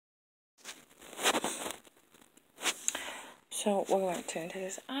So, welcome back to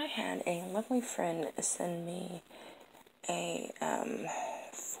Antagonist. I had a lovely friend send me a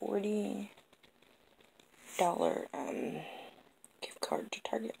 $40 gift card to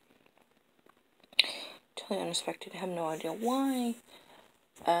Target. Totally unexpected. I have no idea why.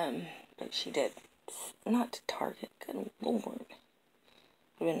 But she did. Not to Target. Good lord. It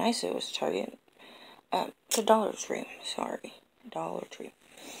would have been nice if it was Target. To Dollar Tree. Sorry. Dollar Tree.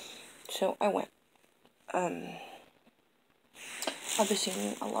 So, I went. I've been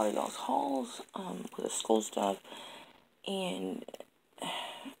seeing a lot of y'all's hauls, with the school stuff, and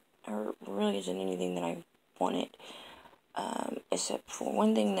there really isn't anything that I wanted, except for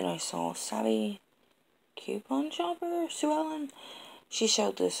one thing that I saw. Savvy Coupon Shopper, Sue Ellen, she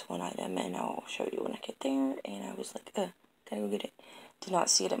showed this one item, and I'll show you when I get there, and I was like, gotta go get it. Did not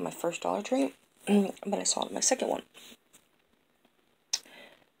see it at my first Dollar Tree, but I saw it at my second one.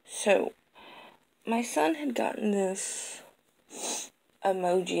 So, my son had gotten this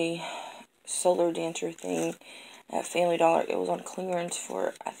emoji solar dancer thing at Family Dollar. It was on clearance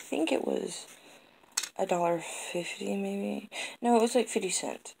for, I think it was $1.50 maybe. No, it was like 50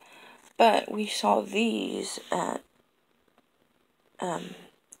 cents. But we saw these at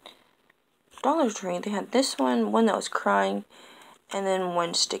Dollar Tree. They had this one that was crying, and then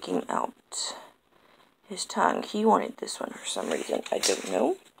one sticking out his tongue. He wanted this one for some reason. I don't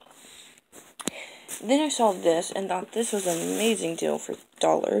know. Then I saw this and thought this was an amazing deal for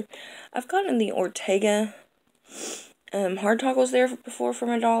 $1. I've gotten the Ortega hardtack was there before from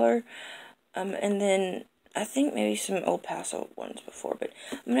 $1. And then I think maybe some El Paso ones before, but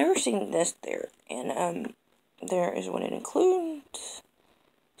I've never seen this there. And there is what it includes.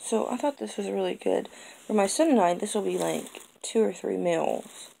 So I thought this was really good. For my son and I, this will be like 2 or 3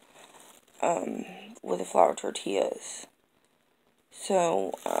 meals with the flour tortillas.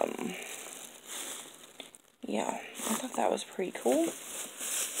 So yeah, I thought that was pretty cool.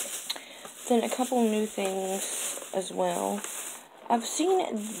 Then a couple new things as well. I've seen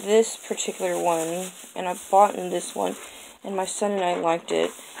this particular one, and I bought in this one, and my son and I liked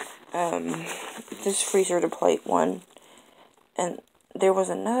it. This freezer to plate one. And there was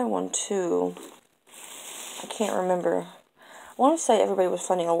another one too. I can't remember. I want to say everybody was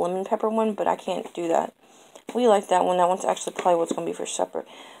finding a lemon pepper one, but I can't do that. We like that one. That one's actually probably what's going to be for supper.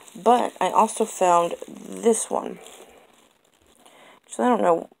 But I also found this one. So I don't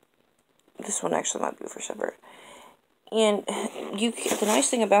know. This one actually might be for supper. And the nice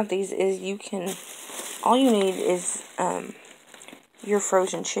thing about these is you can, all you need is your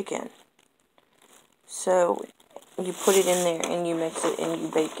frozen chicken. So you put it in there and you mix it and you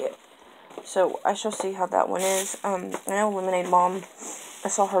bake it. So I shall see how that one is. I know Lemonade Mom, I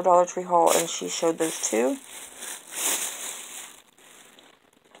saw her Dollar Tree haul and she showed those too.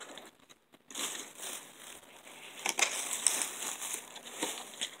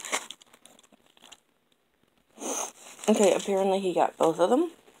 Okay, apparently he got both of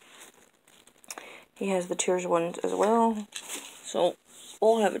them. He has the Tears ones as well. So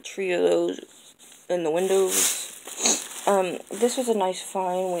we'll have a tree of those in the windows. This was a nice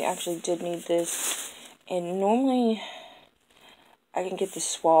find. We actually did need this. And normally I can get this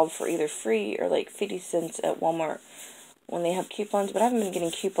swab for either free or like 50 cents at Walmart when they have coupons. But I haven't been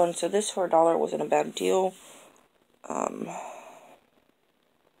getting coupons, so this for $1 wasn't a bad deal.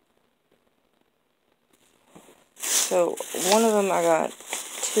 So one of them I got,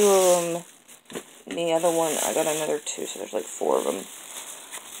 2 of them. The other one I got another 2, so there's like 4 of them.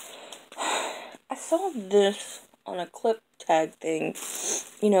 I saw this on a clip tag thing.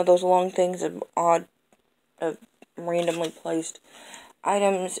 You know, those long things of odd, randomly placed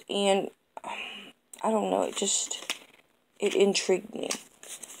items, and I don't know, it intrigued me.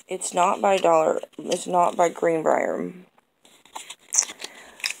 It's not by Dollar, it's not by Greenbrier.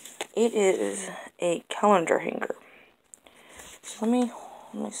 It is a calendar hanger. So let me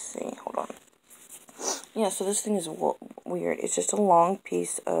see, hold on. Yeah, so this thing is weird. It's just a long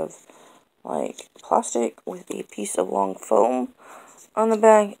piece of, like, plastic with a piece of long foam on the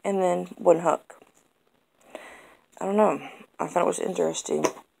back, and then one hook. I don't know. I thought it was interesting.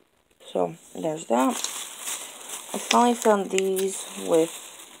 So, there's that. I finally found these with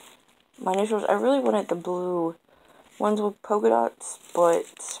my initials. I really wanted the blue ones with polka dots, but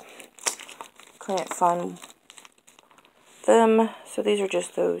couldn't find them. So, these are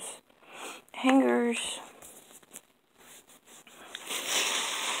just those hangers.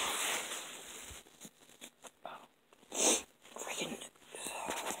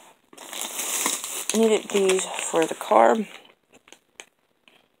 Needed these for the car.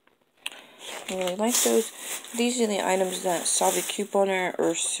 I really like those. These are the items that Savvy Couponer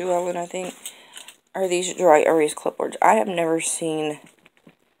or Sue Ellen, I think, are these dry erase clipboards. I have never seen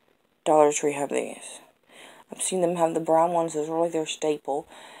Dollar Tree have these. I've seen them have the brown ones. Those are like their staple.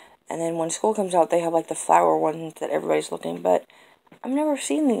 And then when school comes out, they have like the flower ones that everybody's looking. But I've never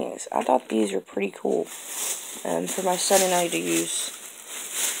seen these. I thought these are pretty cool. For my son and I to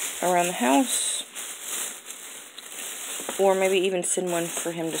use around the house. Or maybe even send one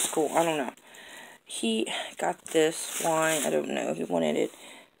for him to school. I don't know. He got this. Why? I don't know. He wanted it.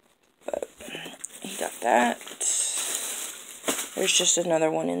 But he got that. There's just another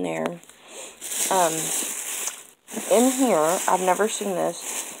one in there. In here, I've never seen this.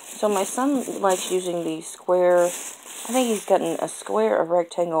 So my son likes using the square. I think he's gotten a square, a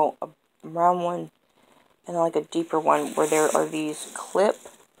rectangle, a round one, and like a deeper one where there are these clip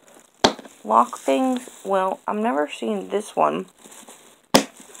lock things. Well, I've never seen this one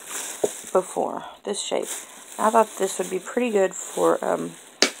before, this shape. I thought this would be pretty good for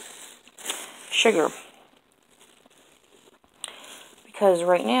sugar. Because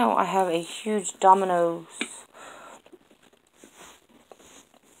right now I have a huge Domino's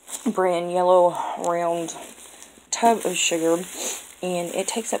brand yellow round tub of sugar, and it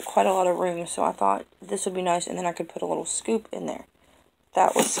takes up quite a lot of room, so I thought this would be nice, and then I could put a little scoop in there.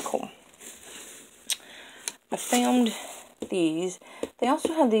 That was cool. I found these. They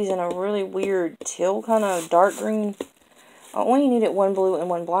also have these in a really weird teal kind of dark green. I only needed one blue and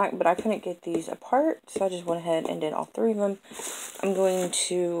one black, but I couldn't get these apart, so I just went ahead and did all three of them. I'm going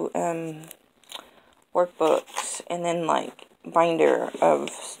to workbooks and then like binder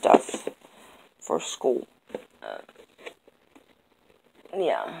of stuff for school.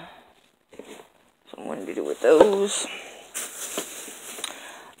 Yeah. So I'm going to do with those.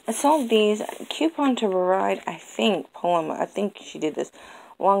 I saw these coupon to ride, I think, Paloma. I think she did this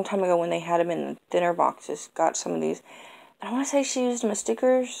a long time ago when they had them in the thinner boxes. Got some of these. I want to say she used them as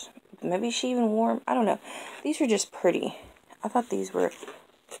stickers. Maybe she even wore them. I don't know. These are just pretty. I thought these were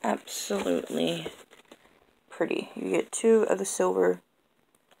absolutely pretty. You get 2 of the silver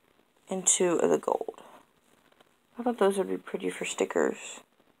and 2 of the gold. I thought those would be pretty for stickers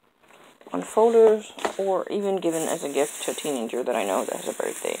on folders, or even given as a gift to a teenager that I know that has a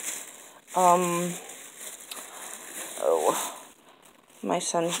birthday. My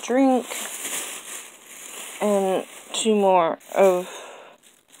son's drink, and 2 more of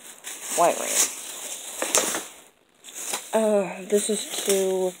White Rain. This is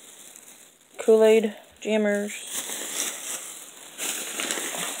 2 Kool-Aid jammers.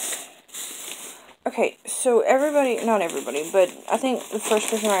 Okay, so everybody, not everybody, but I think the first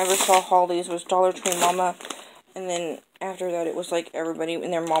person I ever saw haul these was Dollar Tree Mama, and then after that it was like everybody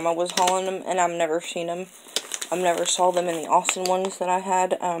and their mama was hauling them, and I've never seen them. I've never saw them in the Austin ones that I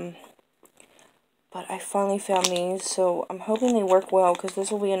had, but I finally found these, so I'm hoping they work well, because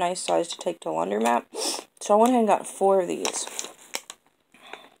this will be a nice size to take to laundromat. So I went ahead and got 4 of these.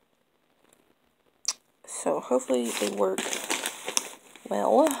 So hopefully they work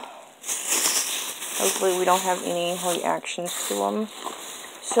well. Hopefully we don't have any reactions to them.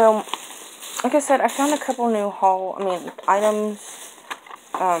 So, like I said, I found a couple new items.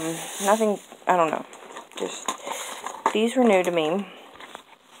 Nothing, I don't know. Just, these were new to me.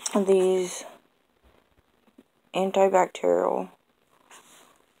 These antibacterial.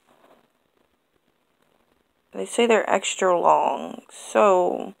 They say they're extra long.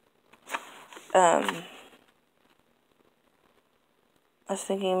 So, I was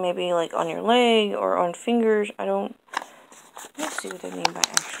thinking maybe like on your leg or on fingers. Let's see what they mean by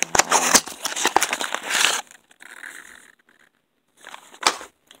extra long.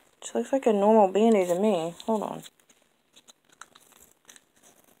 It looks like a normal Band-Aid to me. Hold on.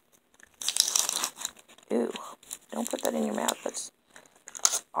 Ew. Don't put that in your mouth. That's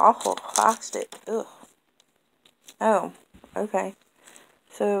awful plastic. Ugh. Oh. Okay.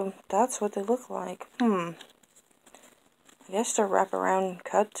 So, that's what they look like. I guess they're wraparound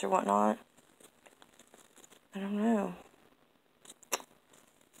cuts or whatnot. I don't know.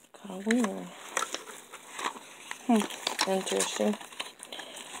 Kind of weird. Interesting.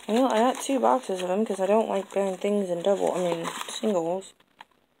 Well, I got 2 boxes of them because I don't like buying things in singles.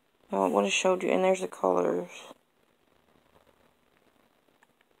 Well, I would have showed you, and there's the colors.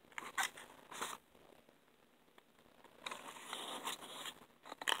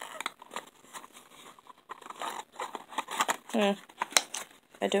 I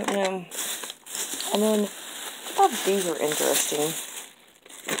don't know. And then, I thought these were interesting.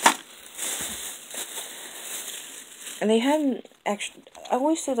 And they had actually, I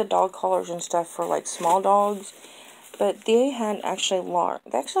always see the dog collars and stuff for like small dogs, but they had actually large.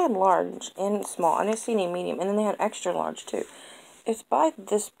 They actually had large and small. I didn't see any medium, and then they had extra large too. It's by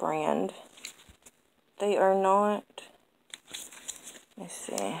this brand. they are not, let's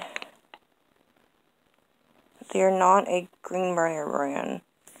see, they are not a Greenbrier brand.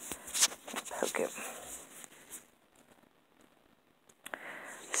 Poke it.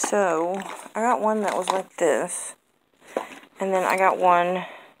 So, I got one that was like this, and then I got one,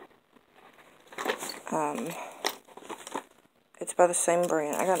 it's by the same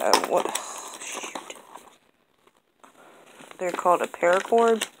brand. I got a, what, oh, shoot. They're called a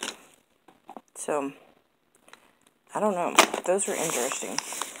paracord. So, I don't know. Those are interesting.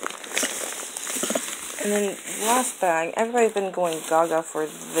 And then, last bag, everybody's been going gaga for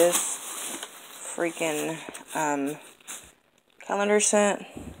this freaking, calendar set.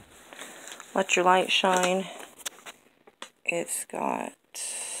 Let Your Light Shine. It's got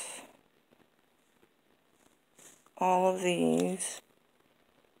all of these.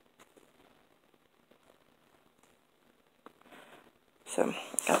 So,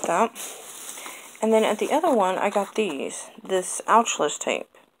 got that. And then at the other one, I got these. This ouchless tape.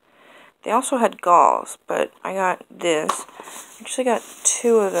 They also had gauze, but I got this. I actually got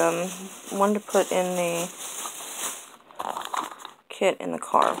 2 of them. One to put in the kit in the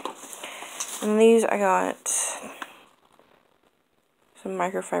car. And these I got some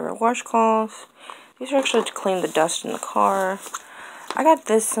microfiber washcloths. These are actually to clean the dust in the car. I got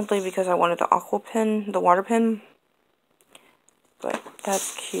this simply because I wanted the aqua pen, the water pen. But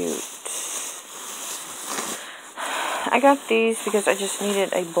that's cute. I got these because I just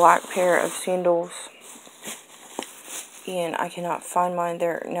needed a black pair of sandals. And I cannot find mine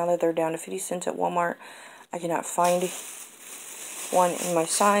there now that they're down to 50 cents at Walmart. I cannot find one in my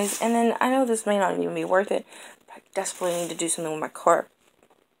size. And then I know this may not even be worth it, but I desperately need to do something with my car.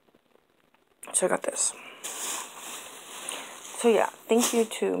 So I got this. So yeah, thank you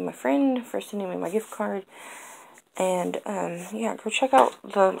to my friend for sending me my gift card. And yeah, go check out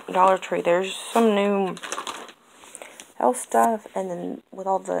the Dollar Tree. There's some new health stuff, and then with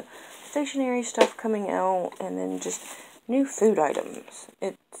all the stationery stuff coming out, and then just new food items.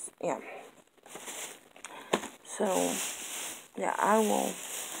 It's, yeah. So, yeah, I will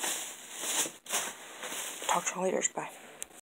talk to you later. Bye.